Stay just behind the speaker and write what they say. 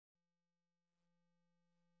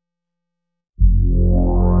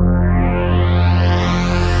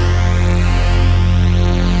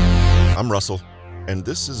Russell, and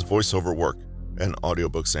this is Voiceover Work, an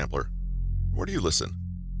audiobook sampler. Where do you listen?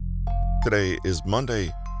 Today is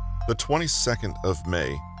Monday, the 22nd of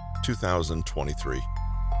May, 2023.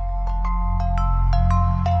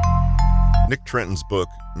 Nick Trenton's book,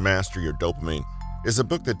 Master Your Dopamine, is a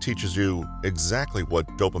book that teaches you exactly what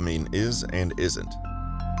dopamine is and isn't.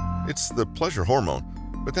 It's the pleasure hormone,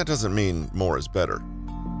 but that doesn't mean more is better.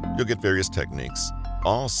 You'll get various techniques,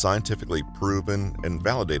 all scientifically proven and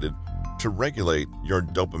validated to regulate your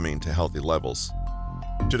dopamine to healthy levels.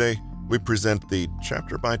 Today, we present the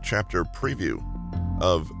chapter-by-chapter preview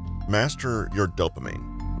of Master Your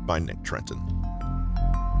Dopamine by Nick Trenton.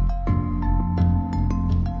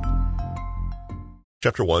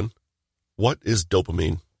 Chapter 1. What is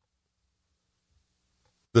dopamine?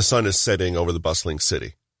 The sun is setting over the bustling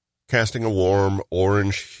city, casting a warm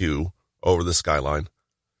orange hue over the skyline.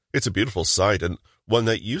 It's a beautiful sight and one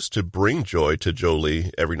that used to bring joy to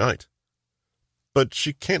Jolie every night. But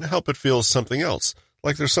she can't help but feel something else,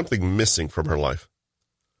 like there's something missing from her life.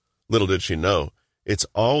 Little did she know, it's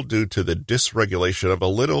all due to the dysregulation of a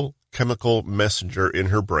little chemical messenger in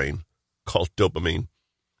her brain called dopamine.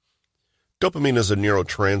 Dopamine is a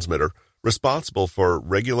neurotransmitter responsible for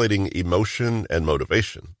regulating emotion and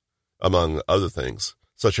motivation, among other things,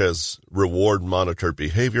 such as reward-monitored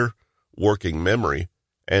behavior, working memory,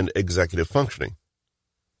 and executive functioning.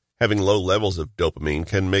 Having low levels of dopamine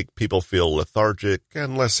can make people feel lethargic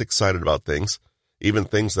and less excited about things, even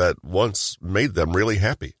things that once made them really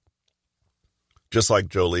happy. Just like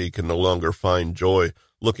Jolie can no longer find joy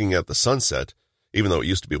looking at the sunset, even though it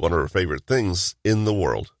used to be one of her favorite things in the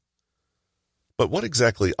world. But what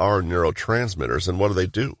exactly are neurotransmitters and what do they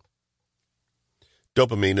do?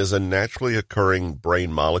 Dopamine is a naturally occurring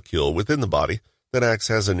brain molecule within the body that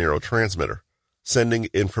acts as a neurotransmitter, sending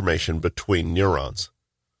information between neurons.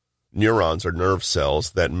 Neurons are nerve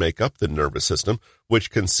cells that make up the nervous system, which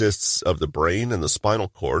consists of the brain and the spinal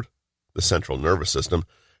cord, the central nervous system,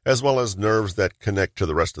 as well as nerves that connect to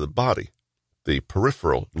the rest of the body, the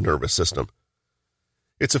peripheral nervous system.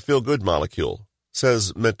 It's a feel-good molecule,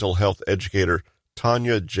 says mental health educator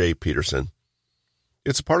Tanya J. Peterson.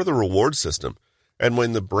 It's a part of the reward system, and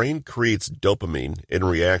when the brain creates dopamine in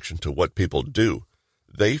reaction to what people do,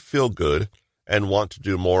 they feel good and want to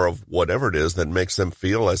do more of whatever it is that makes them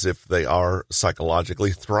feel as if they are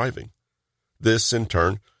psychologically thriving. This, in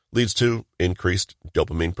turn, leads to increased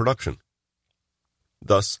dopamine production.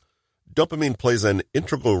 Thus, dopamine plays an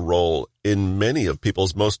integral role in many of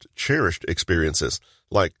people's most cherished experiences,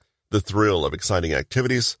 like the thrill of exciting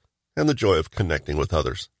activities and the joy of connecting with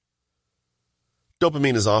others.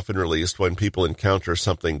 Dopamine is often released when people encounter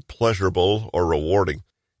something pleasurable or rewarding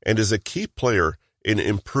and is a key player in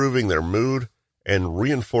improving their mood and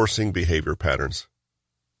reinforcing behavior patterns.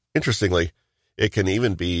 Interestingly, it can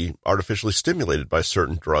even be artificially stimulated by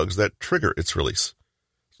certain drugs that trigger its release.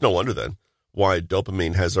 It's no wonder, then, why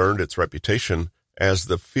dopamine has earned its reputation as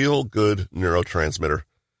the feel-good neurotransmitter.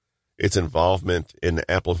 Its involvement in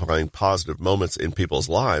amplifying positive moments in people's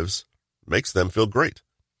lives makes them feel great.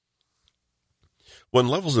 When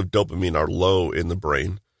levels of dopamine are low in the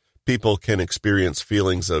brain, people can experience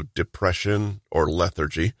feelings of depression or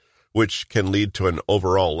lethargy, which can lead to an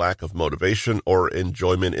overall lack of motivation or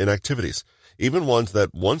enjoyment in activities, even ones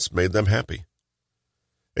that once made them happy.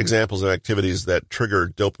 Examples of activities that trigger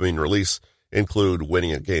dopamine release include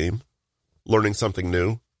winning a game, learning something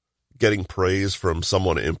new, getting praise from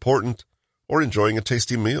someone important, or enjoying a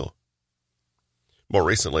tasty meal. More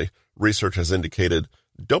recently, research has indicated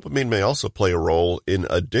dopamine may also play a role in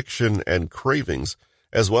addiction and cravings,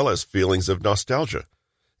 as well as feelings of nostalgia.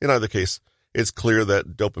 In either case, it's clear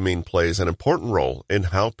that dopamine plays an important role in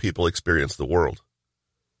how people experience the world.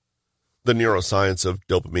 The neuroscience of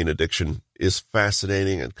dopamine addiction is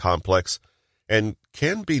fascinating and complex, and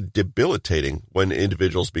can be debilitating when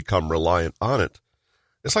individuals become reliant on it.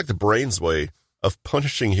 It's like the brain's way of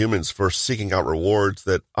punishing humans for seeking out rewards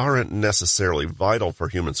that aren't necessarily vital for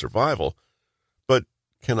human survival, but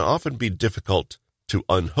can often be difficult to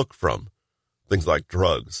unhook from, things like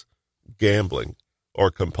drugs, gambling,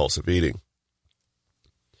 or compulsive eating.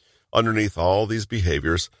 Underneath all these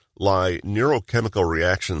behaviors lie neurochemical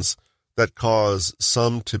reactions that cause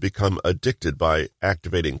some to become addicted by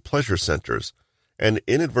activating pleasure centers and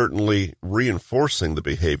inadvertently reinforcing the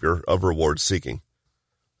behavior of reward seeking.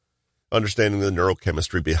 Understanding the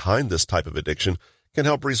neurochemistry behind this type of addiction can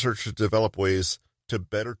help researchers develop ways to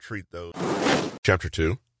better treat those. Chapter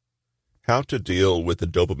 2. How to Deal with the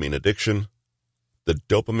Dopamine Addiction, the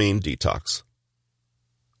Dopamine Detox.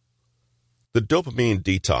 The dopamine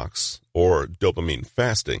detox, or dopamine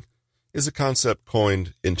fasting, is a concept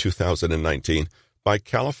coined in 2019 by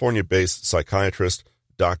California-based psychiatrist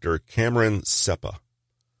Dr. Cameron Seppa.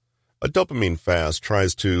 A dopamine fast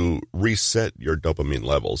tries to reset your dopamine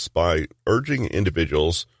levels by urging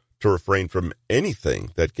individuals to refrain from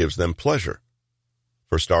anything that gives them pleasure.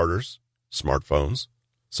 For starters, smartphones,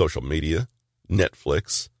 social media,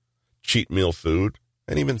 Netflix, cheat meal food,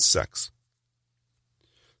 and even sex.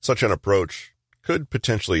 Such an approach could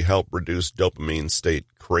potentially help reduce dopamine state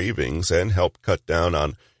cravings and help cut down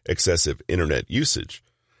on excessive internet usage,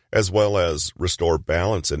 as well as restore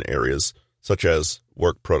balance in areas such as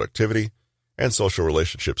work productivity and social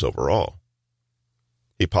relationships overall.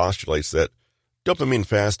 He postulates that dopamine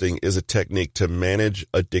fasting is a technique to manage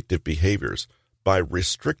addictive behaviors by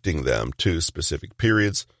restricting them to specific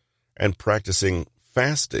periods and practicing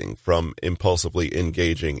fasting from impulsively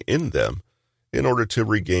engaging in them in order to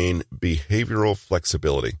regain behavioral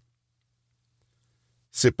flexibility.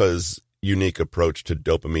 Seppa's unique approach to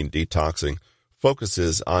dopamine detoxing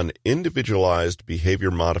focuses on individualized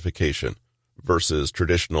behavior modification versus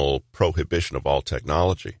traditional prohibition of all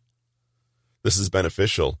technology. This is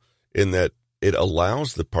beneficial in that it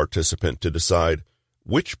allows the participant to decide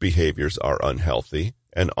which behaviors are unhealthy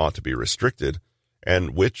and ought to be restricted,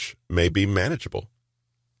 and which may be manageable.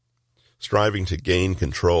 Striving to gain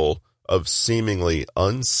control of seemingly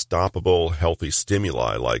unstoppable healthy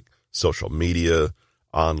stimuli like social media,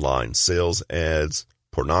 online sales ads,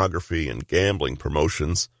 pornography, and gambling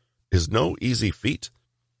promotions is no easy feat.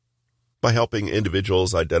 By helping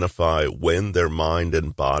individuals identify when their mind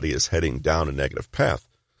and body is heading down a negative path,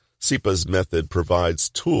 Seppa's method provides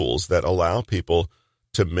tools that allow people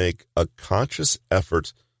to make a conscious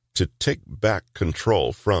effort to take back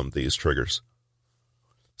control from these triggers.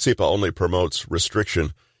 Seppa only promotes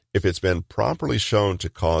restriction if it's been properly shown to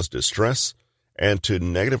cause distress and to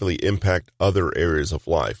negatively impact other areas of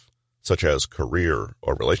life, such as career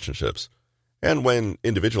or relationships, and when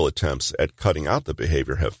individual attempts at cutting out the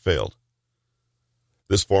behavior have failed.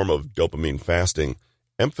 This form of dopamine fasting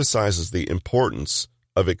emphasizes the importance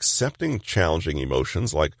of accepting challenging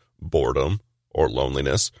emotions like boredom or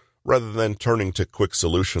loneliness, rather than turning to quick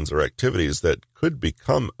solutions or activities that could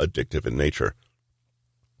become addictive in nature.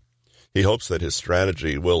 He hopes that his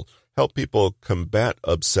strategy will help people combat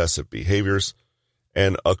obsessive behaviors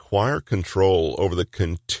and acquire control over the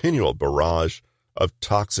continual barrage of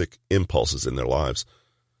toxic impulses in their lives.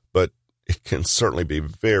 But it can certainly be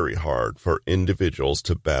very hard for individuals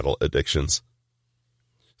to battle addictions.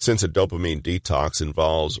 Since a dopamine detox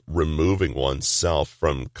involves removing oneself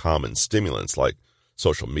from common stimulants like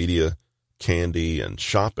social media, candy, and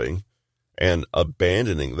shopping, and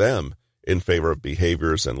abandoning them in favor of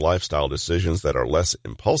behaviors and lifestyle decisions that are less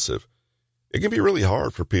impulsive, it can be really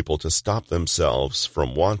hard for people to stop themselves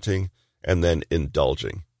from wanting and then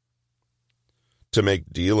indulging. To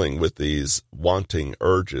make dealing with these wanting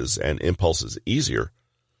urges and impulses easier,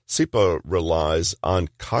 Seppa relies on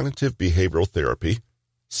cognitive behavioral therapy,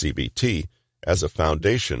 CBT, as a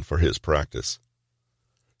foundation for his practice.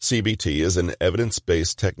 CBT is an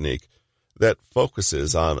evidence-based technique that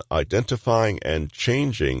focuses on identifying and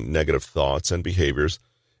changing negative thoughts and behaviors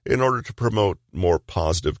in order to promote more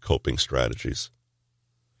positive coping strategies.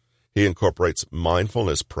 He incorporates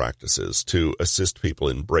mindfulness practices to assist people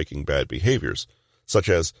in breaking bad behaviors, such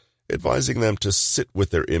as advising them to sit with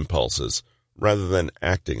their impulses rather than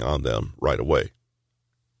acting on them right away.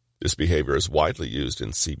 This behavior is widely used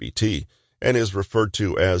in CBT and is referred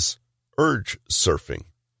to as urge surfing,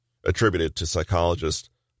 attributed to psychologist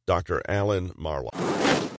Dr. Alan Marlock.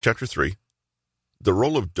 Chapter 3. The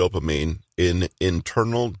Role of Dopamine in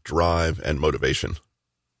Internal Drive and Motivation.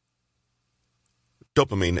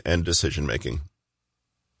 Dopamine and decision-making.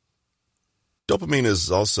 Dopamine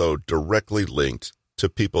is also directly linked to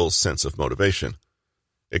people's sense of motivation.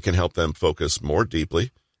 It can help them focus more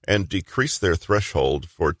deeply and decrease their threshold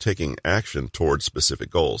for taking action toward specific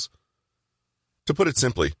goals. To put it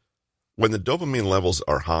simply, when the dopamine levels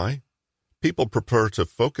are high, people prefer to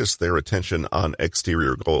focus their attention on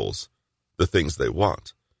exterior goals, the things they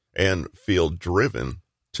want, and feel driven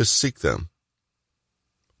to seek them.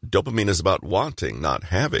 Dopamine is about wanting, not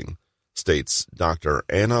having, states Dr.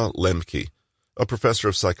 Anna Lemke, a professor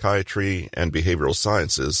of psychiatry and behavioral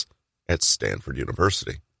sciences at Stanford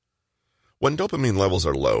University. When dopamine levels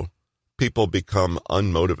are low, people become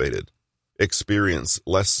unmotivated, experience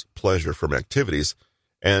less pleasure from activities,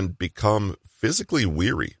 and become physically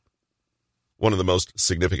weary. One of the most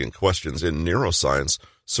significant questions in neuroscience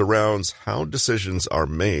surrounds how decisions are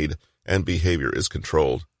made and behavior is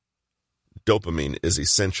controlled. Dopamine is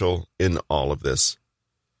essential in all of this.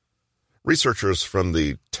 Researchers from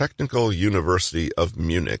the Technical University of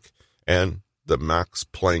Munich and the Max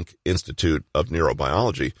Planck Institute of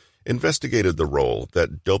Neurobiology investigated the role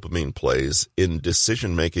that dopamine plays in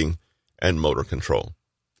decision-making and motor control.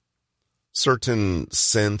 Certain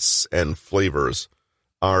scents and flavors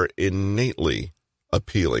are innately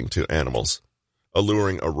appealing to animals.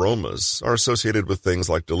 Alluring aromas are associated with things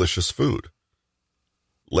like delicious food.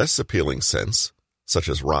 Less appealing scents, such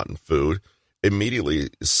as rotten food,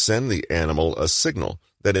 immediately send the animal a signal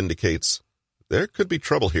that indicates there could be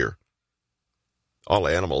trouble here. All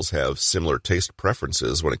animals have similar taste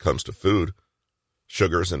preferences when it comes to food.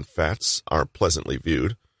 Sugars and fats are pleasantly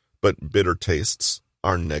viewed, but bitter tastes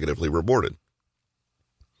are negatively rewarded.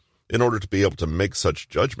 In order to be able to make such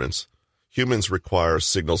judgments, humans require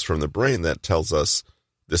signals from the brain that tells us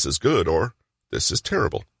this is good or this is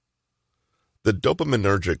terrible. The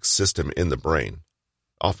dopaminergic system in the brain,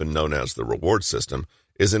 often known as the reward system,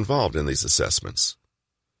 is involved in these assessments.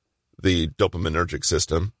 The dopaminergic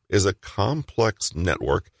system is a complex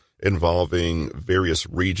network involving various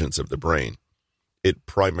regions of the brain. It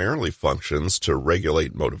primarily functions to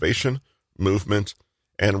regulate motivation, movement,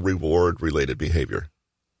 and reward-related behavior.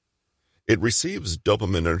 It receives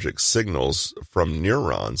dopaminergic signals from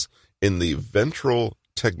neurons in the ventral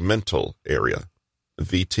tegmental area,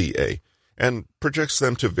 VTA, and projects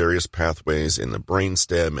them to various pathways in the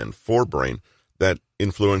brainstem and forebrain that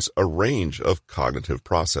influence a range of cognitive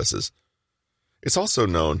processes. It's also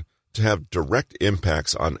known to have direct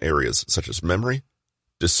impacts on areas such as memory,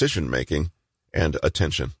 decision-making, and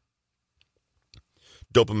attention.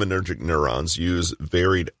 Dopaminergic neurons use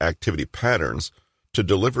varied activity patterns to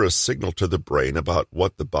deliver a signal to the brain about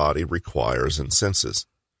what the body requires and senses.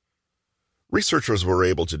 Researchers were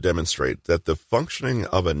able to demonstrate that the functioning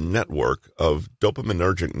of a network of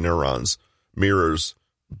dopaminergic neurons mirrors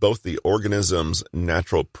both the organism's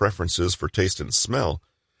natural preferences for taste and smell,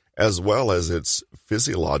 as well as its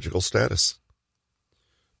physiological status.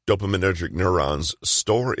 Dopaminergic neurons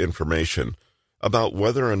store information about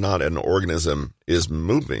whether or not an organism is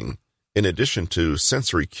moving in addition to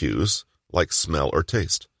sensory cues like smell or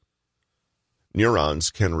taste.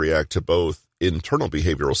 Neurons can react to both internal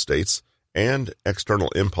behavioral states and external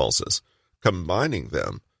impulses, combining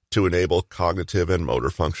them to enable cognitive and motor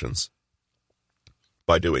functions.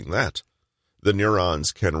 By doing that, the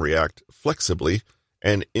neurons can react flexibly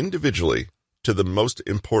and individually to the most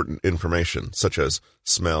important information, such as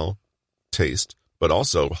smell, taste, but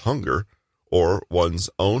also hunger or one's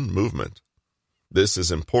own movement. This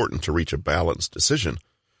is important to reach a balanced decision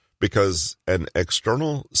because an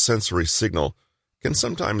external sensory signal can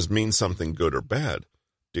sometimes mean something good or bad,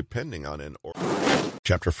 depending on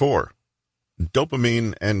Chapter 4.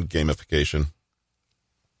 Dopamine and Gamification.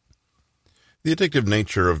 The addictive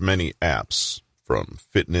nature of many apps, from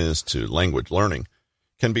fitness to language learning,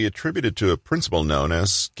 can be attributed to a principle known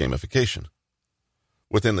as gamification.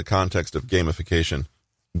 Within the context of gamification,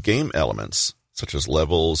 game elements, such as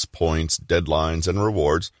levels, points, deadlines, and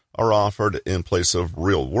rewards, are offered in place of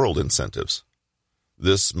real-world incentives.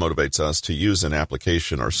 This motivates us to use an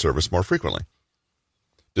application or service more frequently.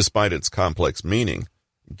 Despite its complex meaning,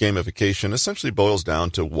 gamification essentially boils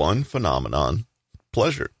down to one phenomenon: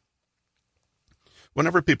 pleasure.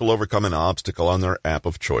 Whenever people overcome an obstacle on their app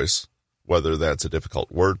of choice, whether that's a difficult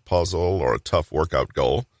word puzzle or a tough workout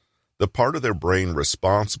goal, the part of their brain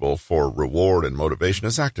responsible for reward and motivation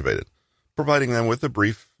is activated, providing them with a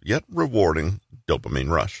brief yet rewarding dopamine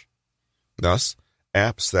rush. Thus,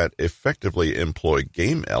 apps that effectively employ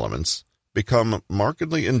game elements become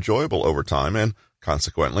markedly enjoyable over time and,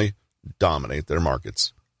 consequently, dominate their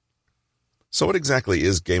markets. So what exactly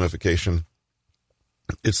is gamification?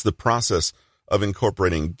 It's the process of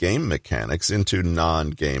incorporating game mechanics into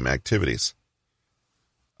non-game activities.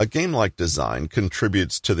 A game-like design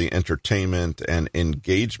contributes to the entertainment and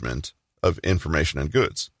engagement of information and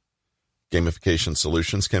goods. Gamification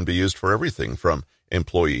solutions can be used for everything from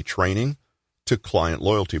employee training to client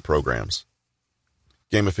loyalty programs.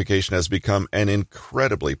 Gamification has become an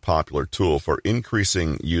incredibly popular tool for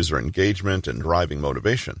increasing user engagement and driving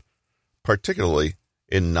motivation, particularly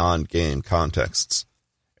in non-game contexts.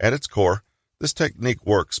 At its core, this technique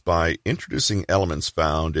works by introducing elements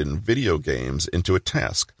found in video games into a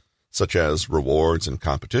task, such as rewards and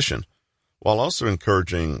competition, while also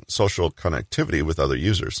encouraging social connectivity with other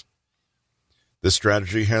users. This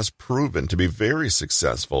strategy has proven to be very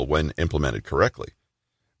successful when implemented correctly.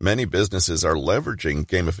 Many businesses are leveraging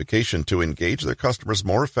gamification to engage their customers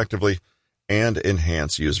more effectively and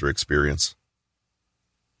enhance user experience.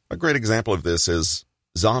 A great example of this is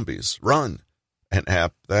Zombies Run, an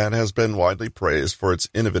app that has been widely praised for its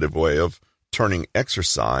innovative way of turning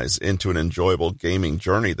exercise into an enjoyable gaming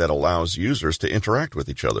journey that allows users to interact with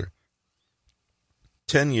each other.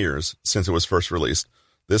 10 years since it was first released,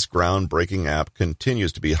 this groundbreaking app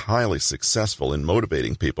continues to be highly successful in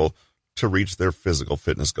motivating people to reach their physical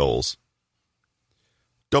fitness goals.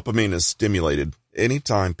 Dopamine is stimulated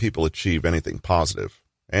anytime people achieve anything positive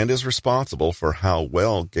and is responsible for how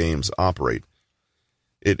well games operate.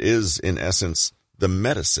 It is, in essence, the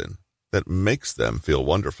medicine that makes them feel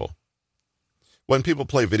wonderful. When people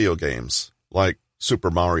play video games like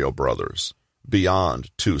Super Mario Bros.,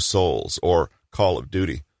 Beyond Two Souls, or Call of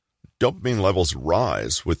Duty, dopamine levels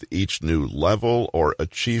rise with each new level or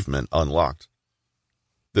achievement unlocked.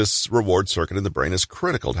 This reward circuit in the brain is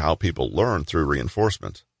critical to how people learn through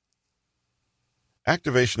reinforcement.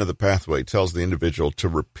 Activation of the pathway tells the individual to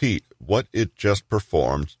repeat what it just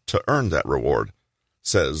performed to earn that reward,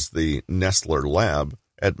 says the Nestler Lab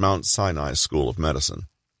at Mount Sinai School of Medicine.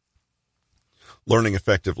 Learning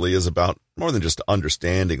effectively is about more than just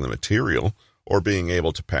understanding the material or being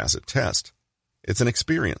able to pass a test. It's an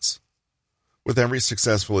experience. With every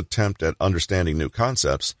successful attempt at understanding new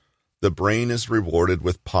concepts, the brain is rewarded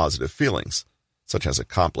with positive feelings, such as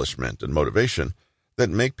accomplishment and motivation, that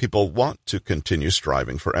make people want to continue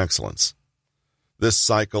striving for excellence. This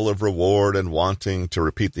cycle of reward and wanting to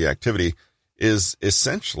repeat the activity is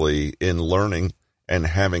essentially in learning and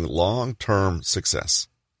having long-term success.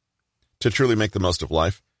 To truly make the most of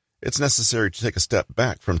life, it's necessary to take a step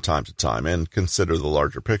back from time to time and consider the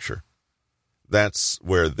larger picture. That's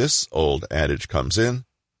where this old adage comes in: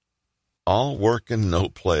 all work and no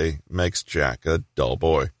play makes Jack a dull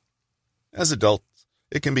boy. As adults,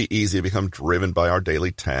 it can be easy to become driven by our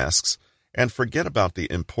daily tasks and forget about the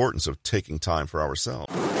importance of taking time for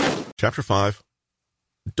ourselves. Chapter 5.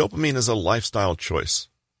 Dopamine is a lifestyle choice.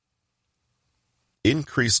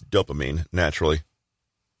 Increase dopamine naturally.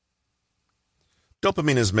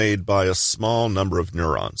 Dopamine is made by a small number of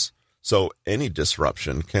neurons, so any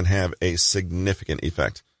disruption can have a significant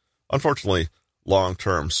effect. Unfortunately,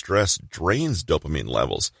 long-term stress drains dopamine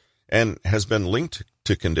levels and has been linked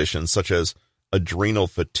to conditions such as adrenal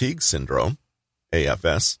fatigue syndrome,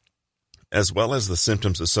 AFS, as well as the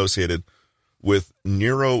symptoms associated with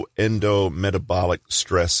neuroendometabolic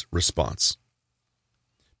stress response.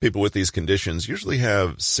 People with these conditions usually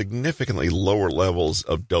have significantly lower levels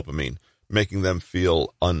of dopamine, making them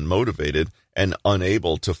feel unmotivated and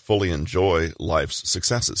unable to fully enjoy life's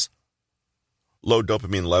successes. Low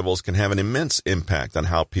dopamine levels can have an immense impact on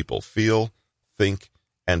how people feel, think,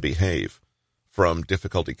 and behave, from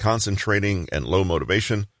difficulty concentrating and low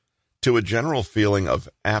motivation to a general feeling of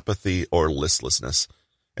apathy or listlessness.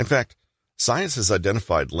 In fact, science has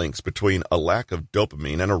identified links between a lack of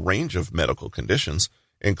dopamine and a range of medical conditions,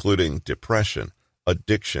 including depression,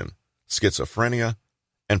 addiction, schizophrenia,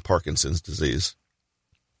 and Parkinson's disease.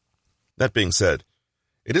 That being said,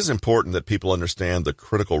 it is important that people understand the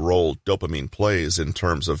critical role dopamine plays in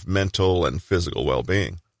terms of mental and physical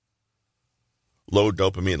well-being. Low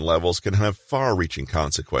dopamine levels can have far-reaching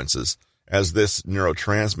consequences, as this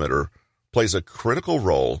neurotransmitter plays a critical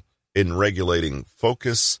role in regulating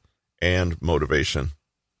focus and motivation.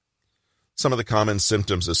 Some of the common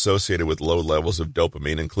symptoms associated with low levels of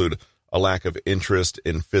dopamine include a lack of interest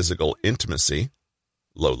in physical intimacy,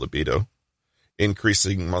 low libido,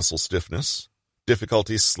 increasing muscle stiffness,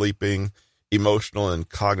 difficulty sleeping, emotional and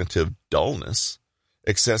cognitive dullness,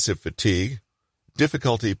 excessive fatigue,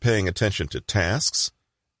 difficulty paying attention to tasks,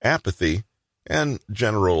 apathy, and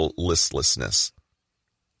general listlessness.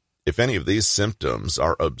 If any of these symptoms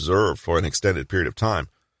are observed for an extended period of time,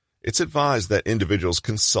 it's advised that individuals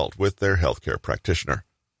consult with their healthcare practitioner.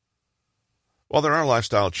 While there are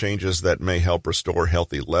lifestyle changes that may help restore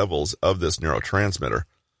healthy levels of this neurotransmitter,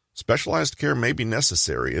 specialized care may be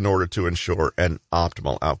necessary in order to ensure an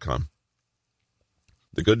optimal outcome.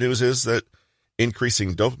 The good news is that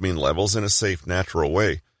increasing dopamine levels in a safe, natural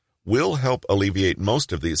way will help alleviate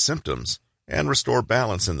most of these symptoms and restore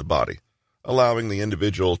balance in the body, allowing the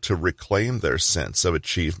individual to reclaim their sense of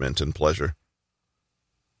achievement and pleasure.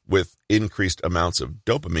 With increased amounts of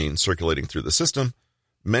dopamine circulating through the system,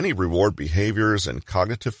 many reward behaviors and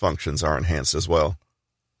cognitive functions are enhanced as well.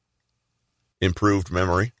 Improved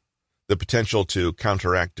memory, the potential to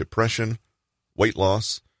counteract depression, weight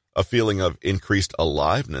loss, a feeling of increased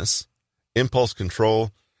aliveness, impulse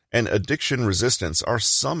control, and addiction resistance are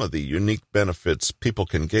some of the unique benefits people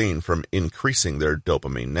can gain from increasing their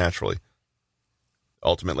dopamine naturally.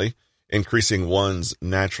 Ultimately, increasing one's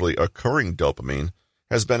naturally occurring dopamine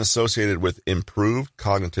has been associated with improved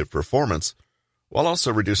cognitive performance, while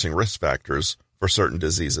also reducing risk factors for certain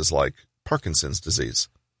diseases like Parkinson's disease.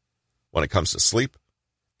 When it comes to sleep,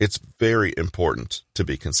 it's very important to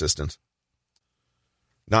be consistent.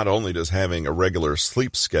 Not only does having a regular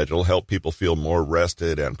sleep schedule help people feel more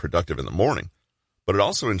rested and productive in the morning, but it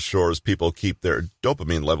also ensures people keep their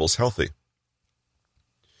dopamine levels healthy.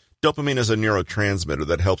 Dopamine is a neurotransmitter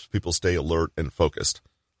that helps people stay alert and focused.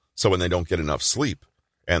 So when they don't get enough sleep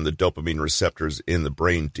and the dopamine receptors in the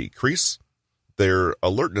brain decrease, their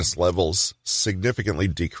alertness levels significantly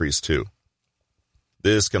decrease too.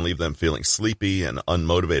 This can leave them feeling sleepy and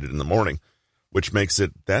unmotivated in the morning, which makes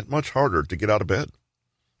it that much harder to get out of bed.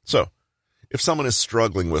 So, if someone is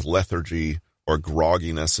struggling with lethargy or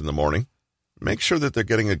grogginess in the morning, make sure that they're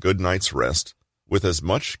getting a good night's rest with as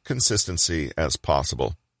much consistency as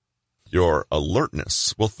possible. Your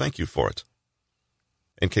alertness will thank you for it.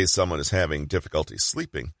 In case someone is having difficulty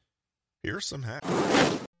sleeping, here's some hacks.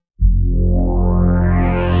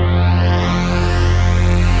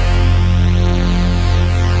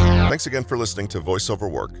 Thanks again for listening to VoiceOver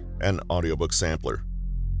Work, an audiobook sampler.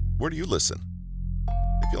 Where do you listen?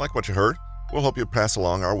 If you like what you heard, we'll help you pass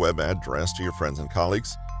along our web address to your friends and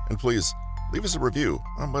colleagues. And please, leave us a review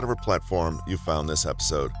on whatever platform you found this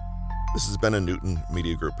episode. This has been a Newton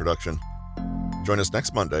Media Group production. Join us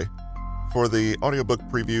next Monday for the audiobook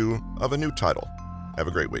preview of a new title. Have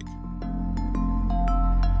a great week.